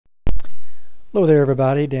Hello there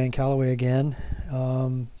everybody, Dan Calloway again.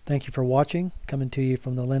 Thank you for watching, coming to you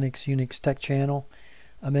from the Linux Unix Tech channel.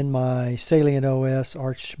 I'm in my Salient OS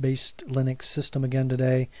Arch-based Linux system again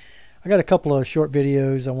today. I got a couple of short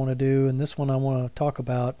videos I want to do, and this one I want to talk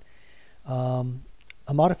about a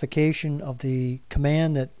modification of the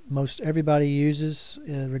command that most everybody uses,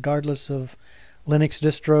 regardless of Linux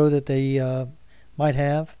distro that they might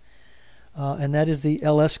have, and that is the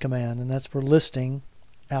ls command, and that's for listing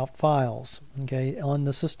out files, okay, on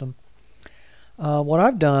the system. What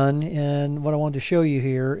I've done and what I wanted to show you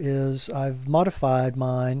here is I've modified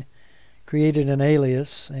mine, created an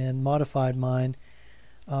alias and modified mine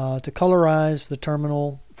to colorize the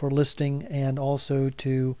terminal for listing, and also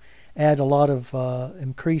to add a lot of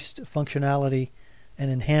increased functionality and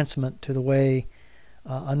enhancement to the way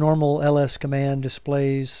a normal ls command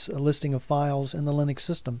displays a listing of files in the Linux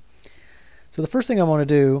system. So the first thing I want to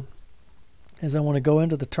do is I want to go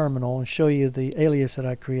into the terminal and show you the alias that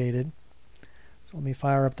I created. So let me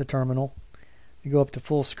fire up the terminal. You go up to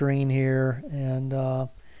full screen here, and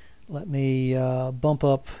let me bump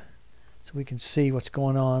up so we can see what's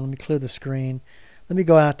going on. Let me clear the screen. Let me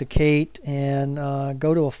go out to Kate and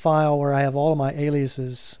go to a file where I have all of my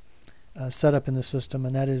aliases set up in the system,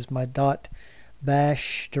 and that is my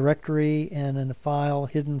 .bash directory, and in a file,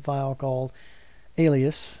 hidden file called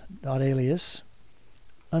alias.alias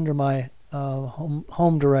under my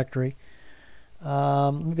home directory.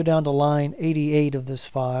 Let me go down to line 88 of this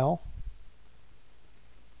file.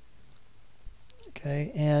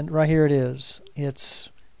 Okay, and right here it is.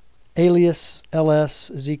 It's alias ls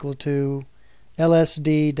is equal to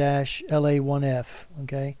lsd-la1f.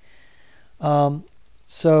 Okay,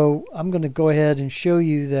 so I'm going to go ahead and show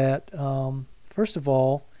you that. First of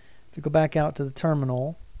all, if you go back out to the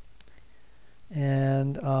terminal,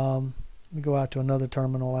 and let me go out to another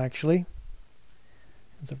terminal actually,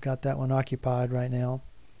 since I've got that one occupied right now.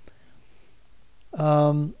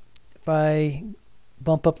 If I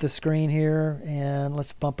bump up the screen here, and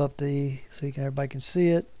let's bump up the so everybody can see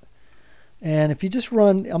it. And if you just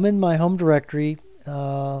run, I'm in my home directory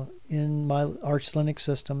in my Arch Linux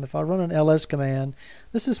system. If I run an ls command,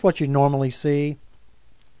 this is what you normally see.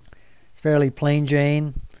 It's fairly plain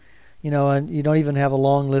Jane, and you don't even have a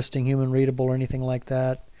long listing, human readable or anything like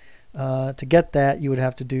that. To get that, you would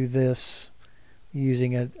have to do this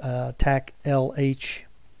using a TAC LH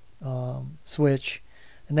switch,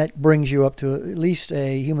 and that brings you up to at least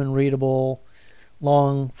a human readable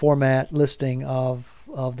long format listing of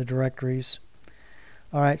the directories.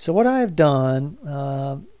 Alright, so what I've done,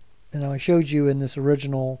 and I showed you in this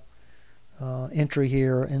original entry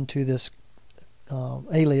here into this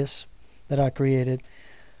alias that I created,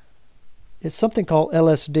 it's something called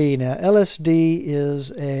LSD. Now LSD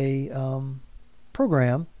is a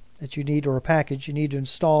program that you need, or a package you need to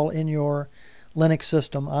install in your Linux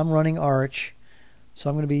system. I'm running Arch, so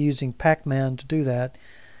I'm going to be using Pacman to do that.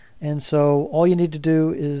 And so all you need to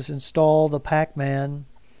do is install the Pacman,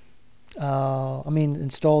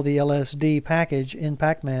 install the LSD package in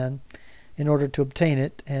Pacman in order to obtain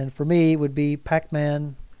it. And for me, it would be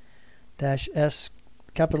Pacman-S,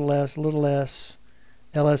 capital S, little s,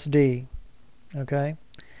 LSD. Okay.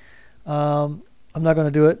 I'm not going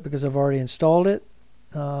to do it because I've already installed it.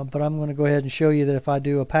 But I'm going to go ahead and show you that if I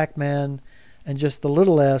do a Pacman and just the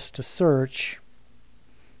little s to search,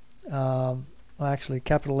 well, actually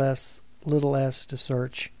capital S, little s to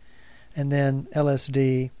search, and then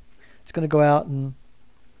LSD, it's going to go out and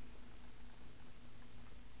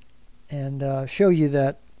show you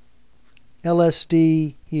that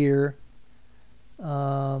LSD here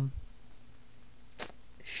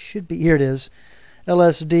should be, here it is.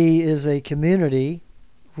 LSD is a community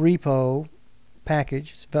repo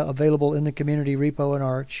package. It's available in the community repo in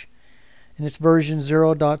Arch, and it's version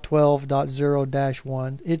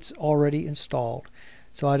 0.12.0-1. It's already installed,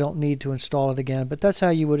 so I don't need to install it again, but that's how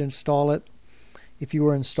you would install it if you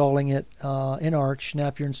were installing it in Arch. Now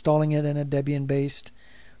if you're installing it in a Debian based,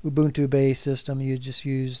 Ubuntu based system, you just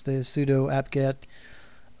use the sudo apt-get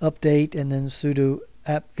update and then sudo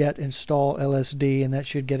apt-get install LSD, and that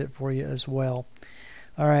should get it for you as well.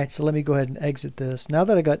 Alright, so let me go ahead and exit this. Now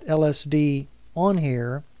that I got LSD on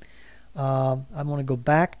here, I'm going to go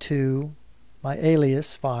back to my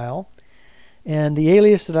alias file, and the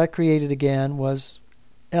alias that I created again was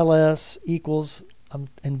ls equals, I'm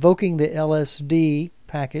invoking the LSD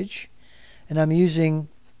package, and I'm using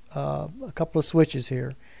a couple of switches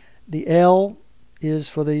here. The L is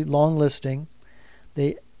for the long listing,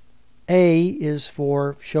 the A is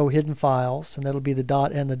for show hidden files, and that'll be the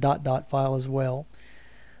dot and the dot file as well.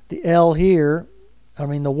 The L here,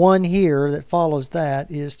 the one here that follows that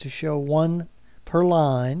is to show one per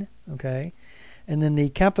line, okay? And then the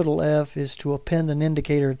capital F is to append an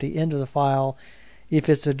indicator at the end of the file if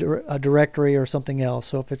it's a directory or something else.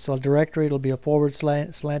 So if it's a directory, it'll be a forward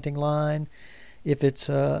slanting line. If it's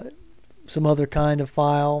some other kind of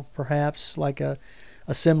file, perhaps like a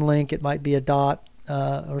symlink, it might be a dot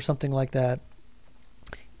or something like that.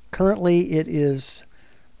 Currently, it is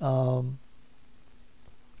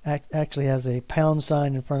actually has a pound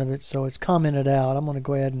sign in front of it, so it's commented out. I'm going to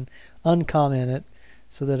go ahead and uncomment it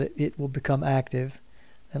so that it will become active.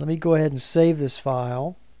 And let me go ahead and save this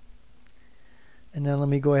file. And then let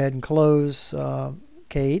me go ahead and close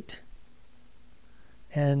Kate.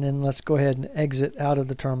 And then let's go ahead and exit out of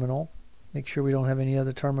the terminal. Make sure we don't have any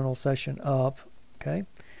other terminal session up. Okay.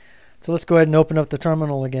 So let's go ahead and open up the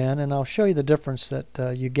terminal again, and I'll show you the difference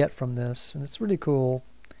that you get from this. And it's really cool.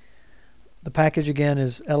 The package again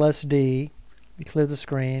is LSD. Let me clear the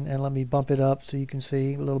screen and let me bump it up so you can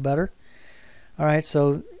see a little better. All right,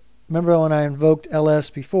 so remember when I invoked LS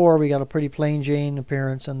before, we got a pretty plain Jane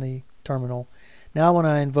appearance in the terminal. Now when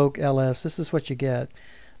I invoke LS, this is what you get.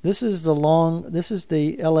 This is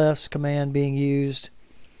the LS command being used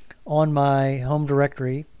on my home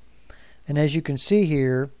directory. And as you can see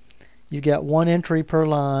here, you get one entry per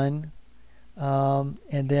line, and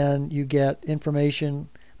then you get information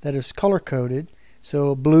that is color-coded.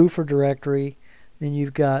 So blue for directory, then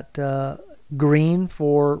you've got green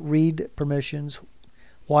for read permissions,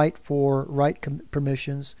 white for write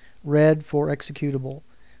permissions, red for executable,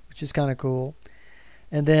 which is kind of cool.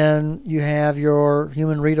 And then you have your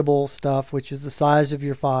human readable stuff, which is the size of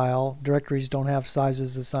your file. Directories don't have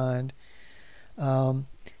sizes assigned. And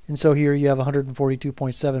so here you have a 142.7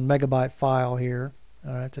 megabyte file here.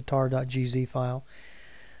 All right, it's a tar.gz file.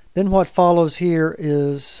 Then what follows here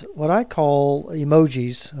is what I call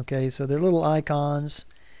emojis. Okay, so they're little icons,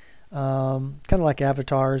 kind of like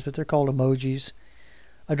avatars, but they're called emojis.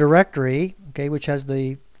 A directory, okay, which has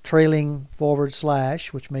the trailing forward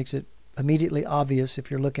slash, which makes it immediately obvious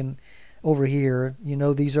if you're looking over here. You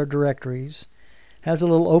know these are directories. Has a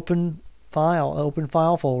little open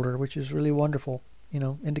file folder, which is really wonderful, you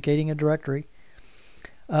know, indicating a directory.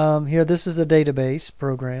 Here, this is a database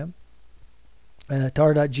program,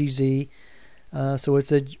 tar.gz, so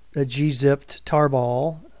it's a gzipped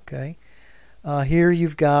tarball. Okay. Here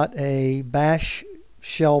you've got a bash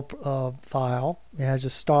shell file. It has a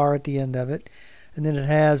star at the end of it, and then it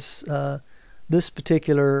has this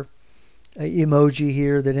particular emoji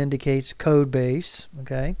here that indicates code base.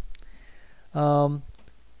 Okay.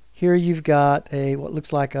 Here you've got what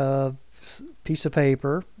looks like a piece of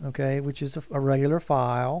paper, okay, which is a regular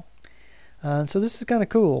file. So this is kind of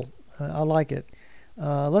cool. I like it.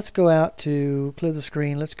 Let's go out to clear the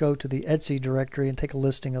screen. Let's go to the Etsy directory and take a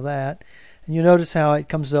listing of that. And you notice how it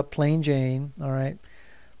comes up plain Jane. All right.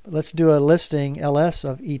 But let's do a listing ls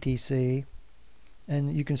of etc.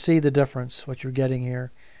 And you can see the difference, what you're getting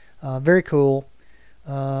here. Very cool.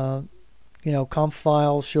 You know, conf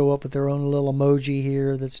files show up with their own little emoji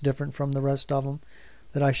here that's different from the rest of them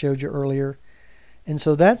that I showed you earlier. And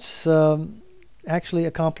so that's actually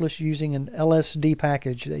accomplished using an LSD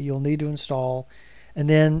package that you'll need to install. And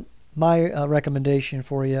then my recommendation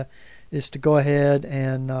for you is to go ahead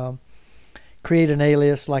and create an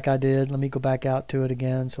alias like I did. Let me go back out to it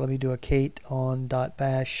again. So let me do a kate on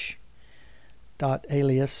 .bash.alias.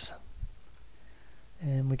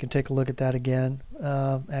 And we can take a look at that again.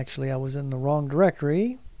 Actually, I was in the wrong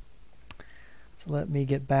directory. So let me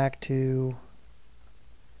get back to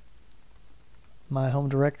my home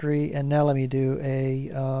directory. And now let me do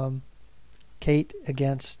a kate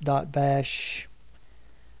against .bash.alias.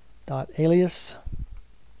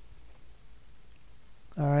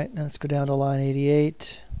 Alright, now let's go down to line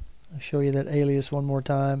 88. I'll show you that alias one more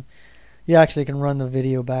time. You actually can run the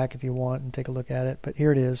video back if you want and take a look at it. But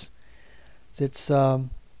here it is. It's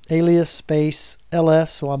alias space ls,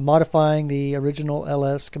 so I'm modifying the original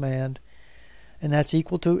ls command, and that's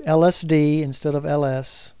equal to lsd instead of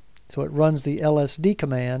ls, so it runs the lsd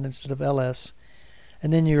command instead of ls.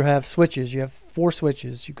 And then you have switches. You have 4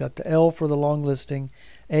 switches. You've got the L for the long listing,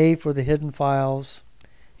 A for the hidden files,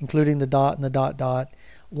 including the dot and the dot dot,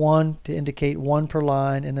 1 to indicate 1 per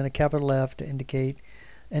line, and then a capital F to indicate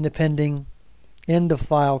an appending end of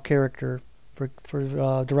file character.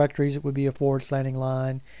 For directories, it would be a forward slanting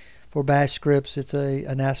line. For bash scripts, it's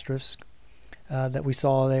an asterisk that we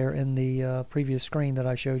saw there in the previous screen that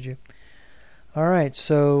I showed you. All right,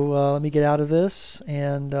 so let me get out of this,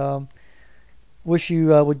 and wish you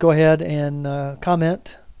would go ahead and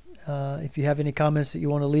comment if you have any comments that you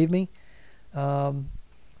want to leave me.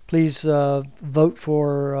 Please vote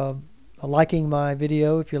for liking my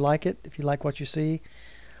video if you like it, if you like what you see.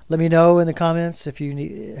 Let me know in the comments if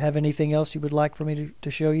you have anything else you would like for me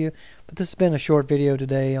to show you. But this has been a short video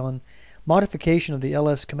today on modification of the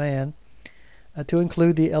ls command to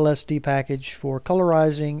include the LSD package for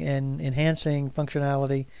colorizing and enhancing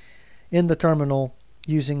functionality in the terminal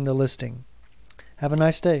using the listing. Have a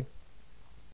nice day.